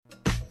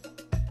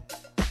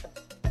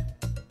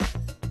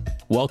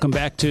Welcome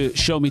back to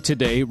Show Me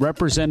Today.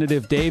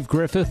 Representative Dave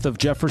Griffith of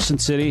Jefferson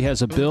City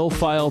has a bill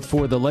filed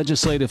for the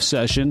legislative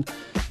session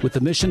with the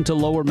mission to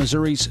lower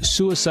Missouri's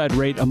suicide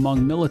rate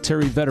among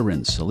military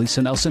veterans.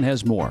 Elisa Nelson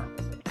has more.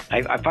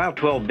 I filed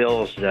 12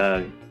 bills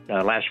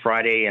last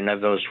Friday, and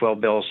of those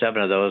 12 bills,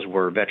 7 of those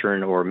were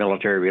veteran or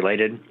military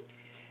related.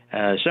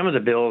 Some of the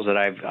bills that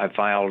I've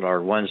filed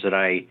are ones that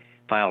I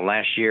filed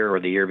last year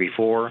or the year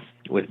before.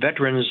 With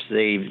veterans,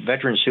 the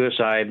veteran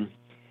suicide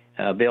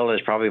bill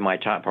is probably my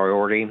top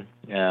priority.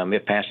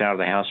 It passed out of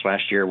the House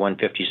last year,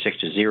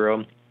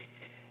 156-0,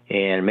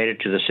 and made it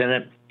to the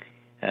Senate.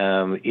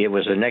 It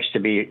was the next to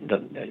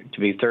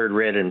be third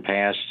read and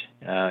passed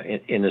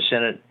in the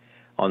Senate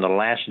on the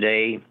last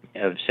day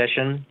of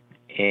session,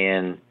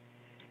 and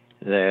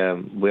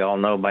we all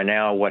know by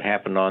now what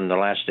happened on the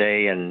last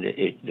day, and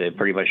it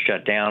pretty much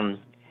shut down.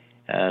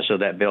 So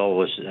that bill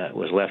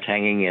was left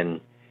hanging,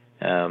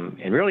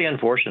 and really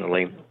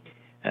unfortunately,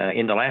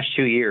 in the last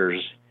 2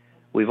 years,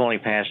 we've only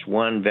passed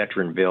one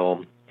veteran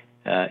bill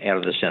out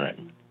of the Senate.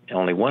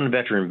 Only one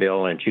veteran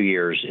bill in 2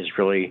 years is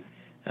really,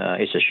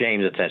 it's a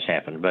shame that that's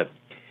happened. But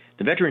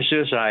the veteran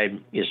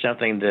suicide is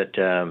something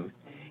that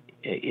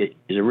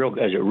is a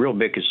real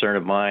big concern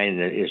of mine,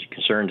 and is a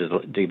concern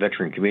to the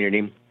veteran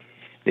community.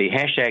 The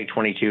hashtag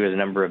 22 is the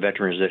number of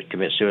veterans that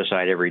commit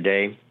suicide every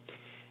day.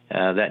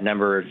 That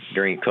number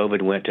during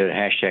COVID went to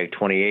hashtag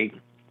 28.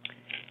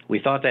 We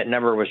thought that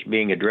number was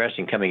being addressed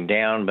and coming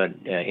down, but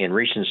in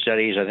recent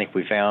studies, I think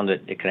we found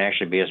that it can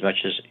actually be as much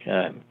as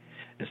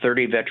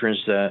 30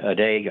 veterans a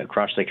day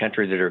across the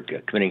country that are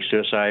committing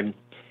suicide.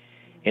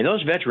 And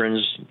those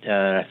veterans,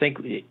 I think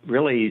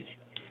really,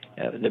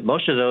 that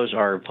most of those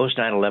are post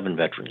 9/11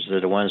 veterans.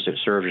 They're the ones that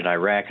served in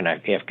Iraq and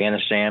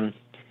Afghanistan.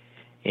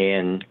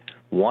 And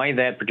why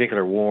that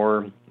particular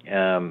war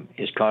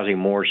is causing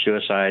more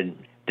suicide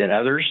than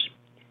others,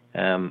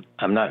 I'm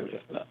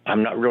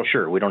not real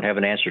sure. We don't have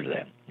an answer to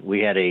that. We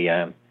had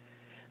a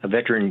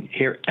veteran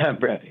here.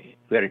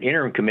 We had an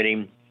interim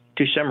committee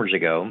 2 summers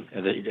ago,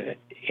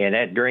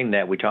 and during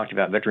that we talked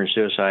about veteran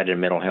suicide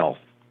and mental health,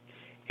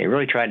 and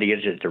really tried to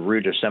get at the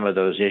root of some of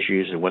those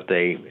issues and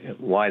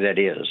why that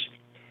is.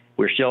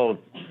 We're still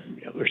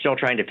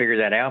trying to figure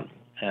that out.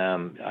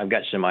 I've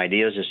got some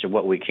ideas as to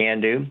what we can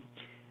do,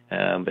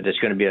 but there's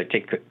going to be a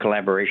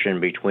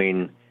collaboration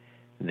between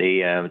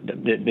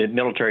the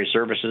military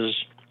services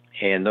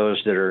and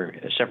those that are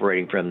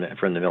separating from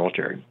the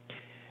military.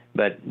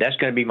 But that's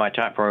going to be my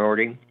top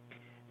priority.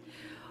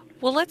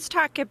 Well, let's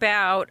talk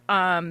about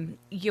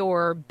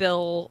your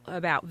bill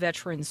about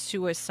veteran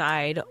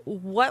suicide.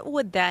 What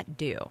would that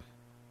do?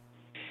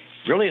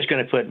 Really, it's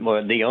going to put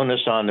the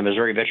onus on the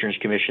Missouri Veterans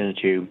Commission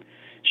to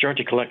start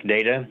to collect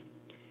data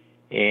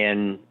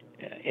and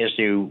as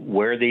to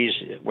where these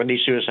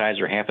suicides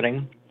are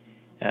happening,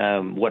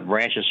 what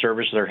branch of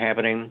service they're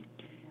happening,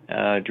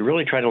 to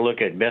really try to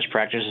look at best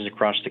practices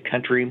across the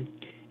country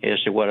as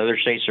to what other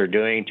states are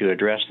doing to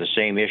address the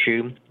same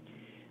issue.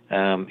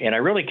 And I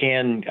really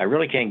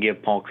can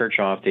give Paul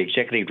Kirchhoff, the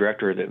executive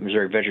director of the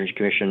Missouri Veterans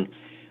Commission,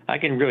 I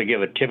can really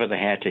give a tip of the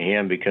hat to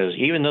him, because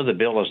even though the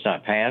bill is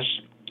not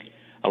passed,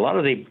 a lot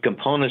of the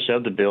components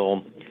of the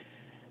bill,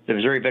 the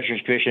Missouri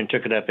Veterans Commission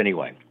took it up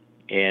anyway,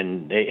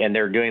 and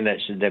they're doing that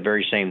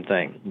very same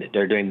thing.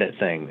 They're doing that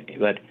thing.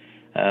 But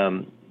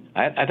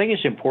I think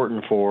it's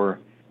important for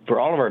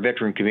all of our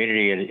veteran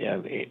community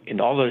and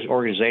all those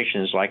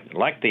organizations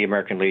like the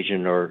American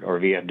Legion or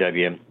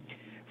VFW,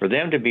 for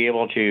them to be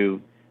able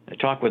to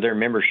talk with their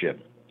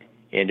membership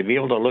and to be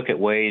able to look at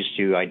ways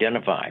to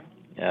identify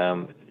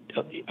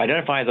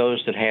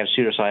those that have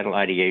suicidal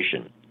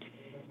ideation,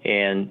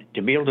 and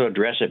to be able to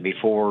address it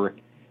before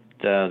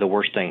the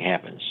worst thing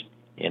happens.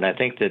 And I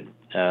think that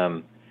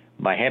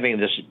by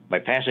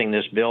passing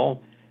this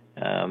bill,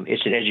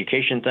 it's an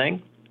education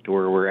thing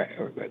where we're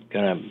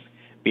going to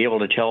be able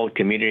to tell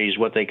communities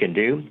what they can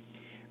do.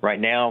 Right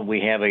now, we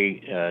have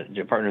a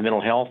Department of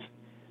Mental Health.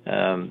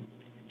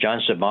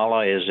 John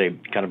Sabala is a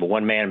kind of a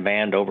one-man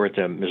band over at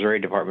the Missouri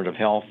Department of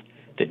Health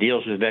that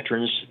deals with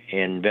veterans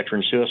and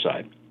veteran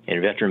suicide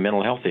and veteran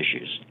mental health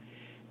issues.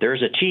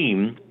 There's a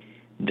team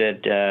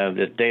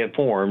that they have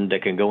formed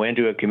that can go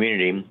into a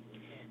community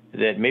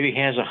that maybe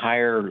has a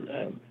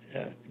higher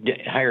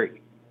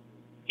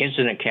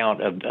incident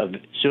count of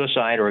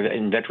suicide or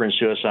in veteran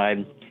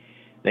suicide.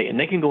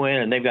 They can go in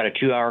and they've got a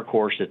 2-hour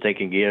course that they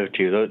can give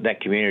to that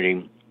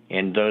community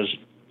and those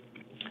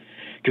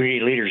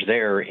community leaders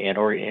there and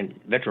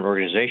veteran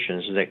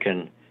organizations that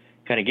can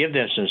kind of give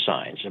them some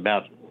signs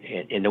about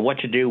and what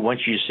to do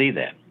once you see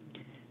that.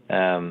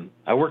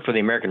 I worked for the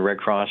American Red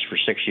Cross for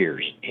 6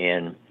 years,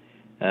 and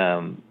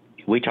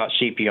we taught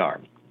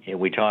CPR, and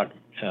we taught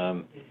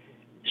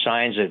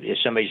signs of if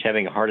somebody's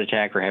having a heart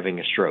attack or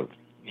having a stroke.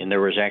 And there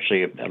was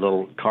actually a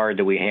little card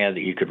that we had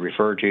that you could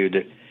refer to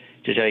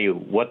tell you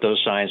what those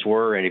signs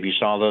were, and if you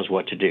saw those,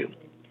 what to do.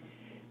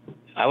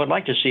 I would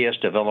like to see us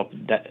develop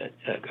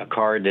a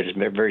card that is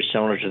very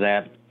similar to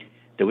that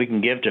we can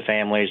give to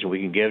families and we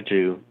can give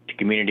to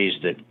communities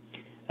that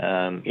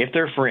if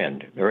their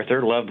friend or if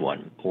their loved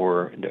one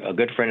or a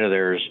good friend of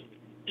theirs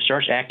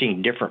starts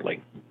acting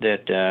differently,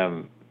 that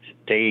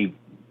they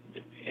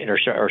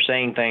are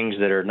saying things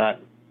that are not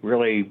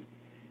really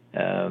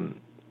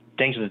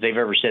things that they've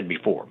ever said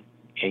before,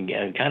 and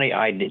kind of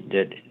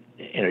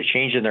a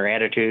change in their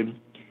attitude.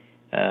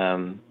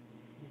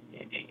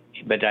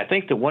 But I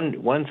think the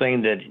one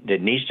thing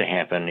that needs to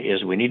happen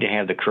is we need to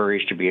have the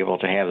courage to be able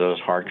to have those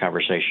hard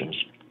conversations,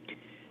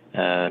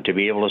 to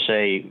be able to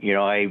say,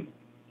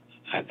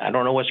 I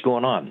don't know what's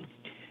going on,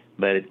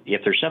 but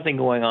if there's something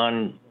going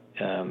on,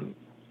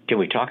 can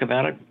we talk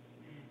about it?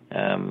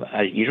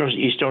 You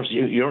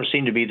don't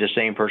seem to be the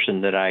same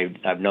person that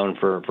I've known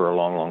for a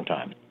long, long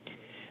time.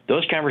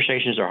 Those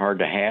conversations are hard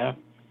to have,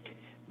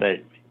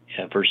 but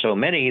for so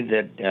many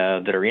that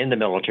are in the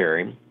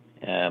military,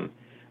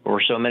 or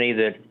so many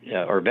that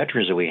are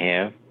veterans that we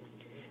have,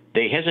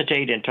 they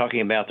hesitate in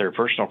talking about their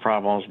personal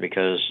problems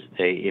because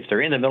if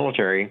they're in the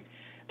military,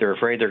 they're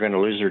afraid they're going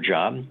to lose their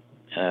job,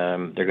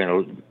 they're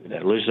going to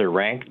lose their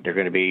rank, they're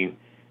going to be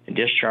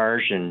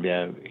discharged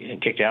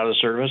and kicked out of the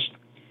service.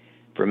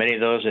 For many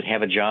of those that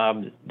have a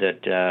job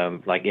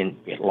that, like in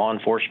law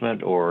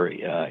enforcement or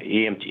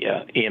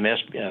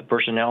EMS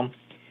personnel,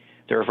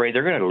 they're afraid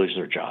they're going to lose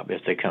their job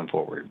if they come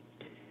forward.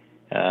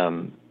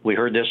 We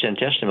heard this in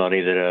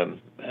testimony that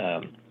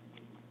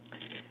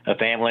a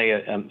family,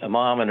 a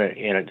mom and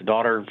a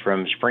daughter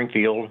from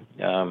Springfield,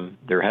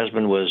 their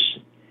husband was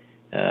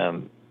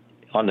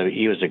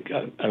he was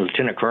a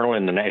lieutenant colonel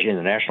in the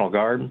National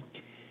Guard.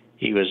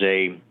 He was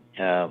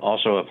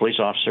also a police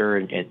officer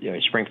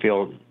in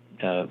Springfield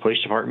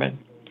Police Department,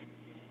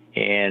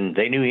 and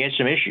they knew he had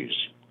some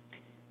issues,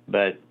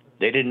 but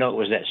they didn't know it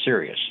was that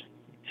serious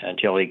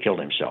until he killed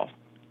himself.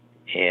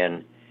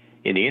 And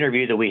in the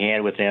interview that we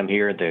had with them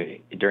here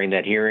during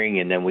that hearing,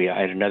 and then I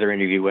had another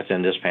interview with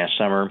them this past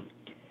summer,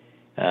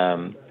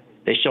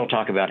 they still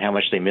talk about how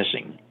much they miss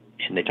him,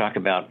 and they talk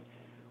about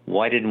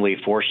why didn't we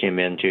force him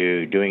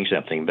into doing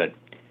something, but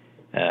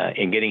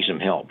in getting some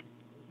help.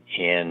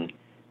 And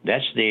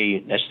that's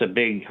the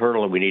big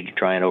hurdle that we need to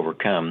try and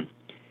overcome,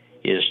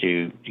 is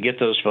to get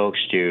those folks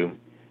to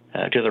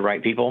the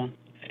right people.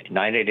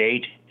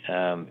 988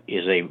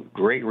 is a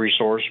great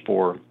resource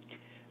for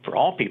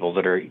all people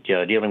that are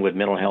dealing with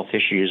mental health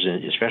issues,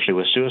 and especially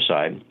with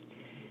suicide.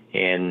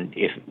 And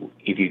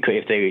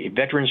if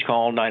veterans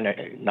call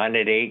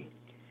 988,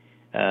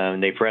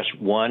 they press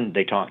 1,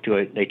 they talk to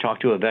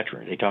a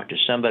veteran. They talk to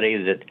somebody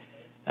that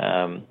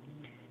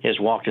has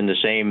walked in the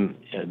same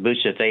boots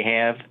that they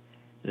have,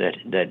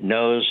 that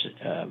knows.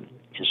 And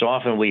so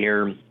often we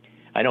hear,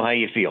 "I know how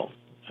you feel."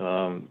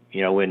 When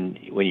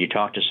you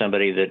talk to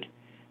somebody that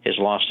has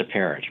lost a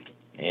parent,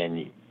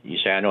 and you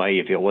say, "I know how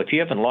you feel." Well, if you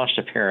haven't lost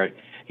a parent,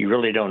 you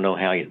really don't know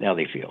how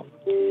they feel.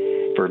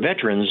 For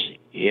veterans,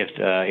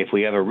 if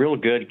we have a real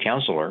good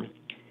counselor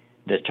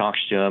that talks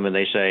to them, and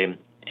they say,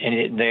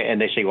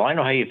 "Well, I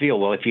know how you feel."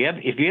 Well, if you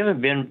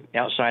haven't been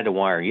outside the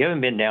wire, you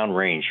haven't been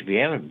downrange, if you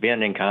haven't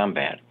been in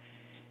combat,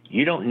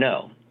 you don't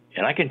know.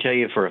 And I can tell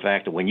you for a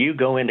fact that when you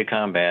go into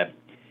combat,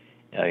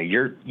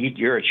 you're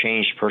a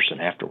changed person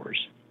afterwards,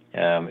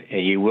 and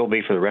you will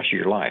be for the rest of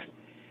your life.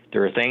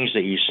 There are things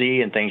that you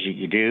see and things that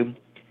you do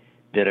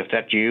that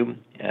affect you.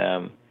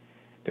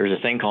 There's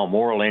a thing called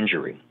moral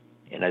injury,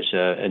 and it's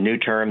a new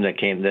term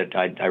that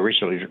I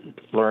recently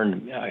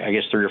learned, I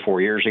guess 3 or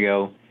 4 years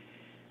ago,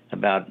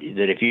 about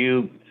that if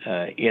you,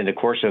 in the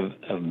course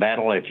of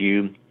battle, if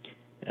you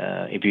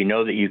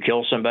know that you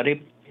kill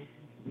somebody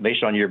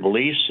based on your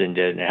beliefs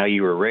and how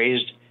you were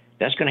raised,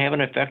 that's going to have an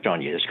effect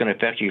on you. It's going to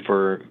affect you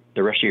for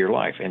the rest of your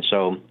life. And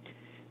so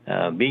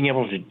being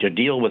able to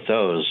deal with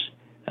those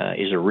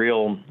is a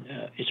real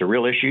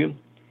issue,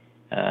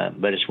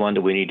 but it's one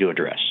that we need to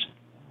address.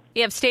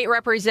 You have State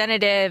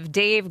Representative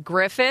Dave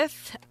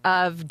Griffith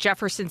of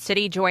Jefferson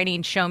City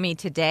joining Show Me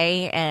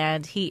today,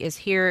 and he is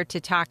here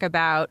to talk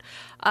about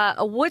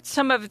what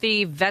some of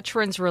the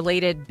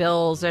veterans-related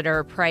bills that are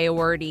a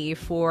priority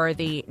for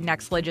the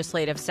next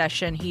legislative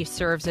session. He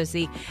serves as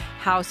the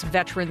House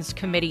Veterans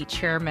Committee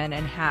Chairman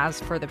and has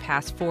for the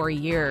past 4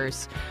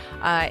 years.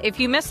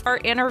 If you missed our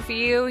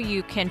interview,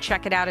 you can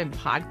check it out in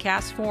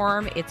podcast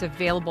form. It's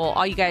available.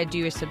 All you got to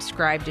do is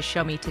subscribe to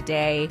Show Me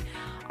Today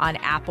on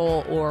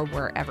Apple or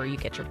wherever you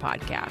get your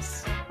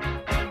podcasts.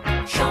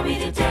 Show me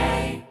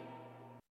today.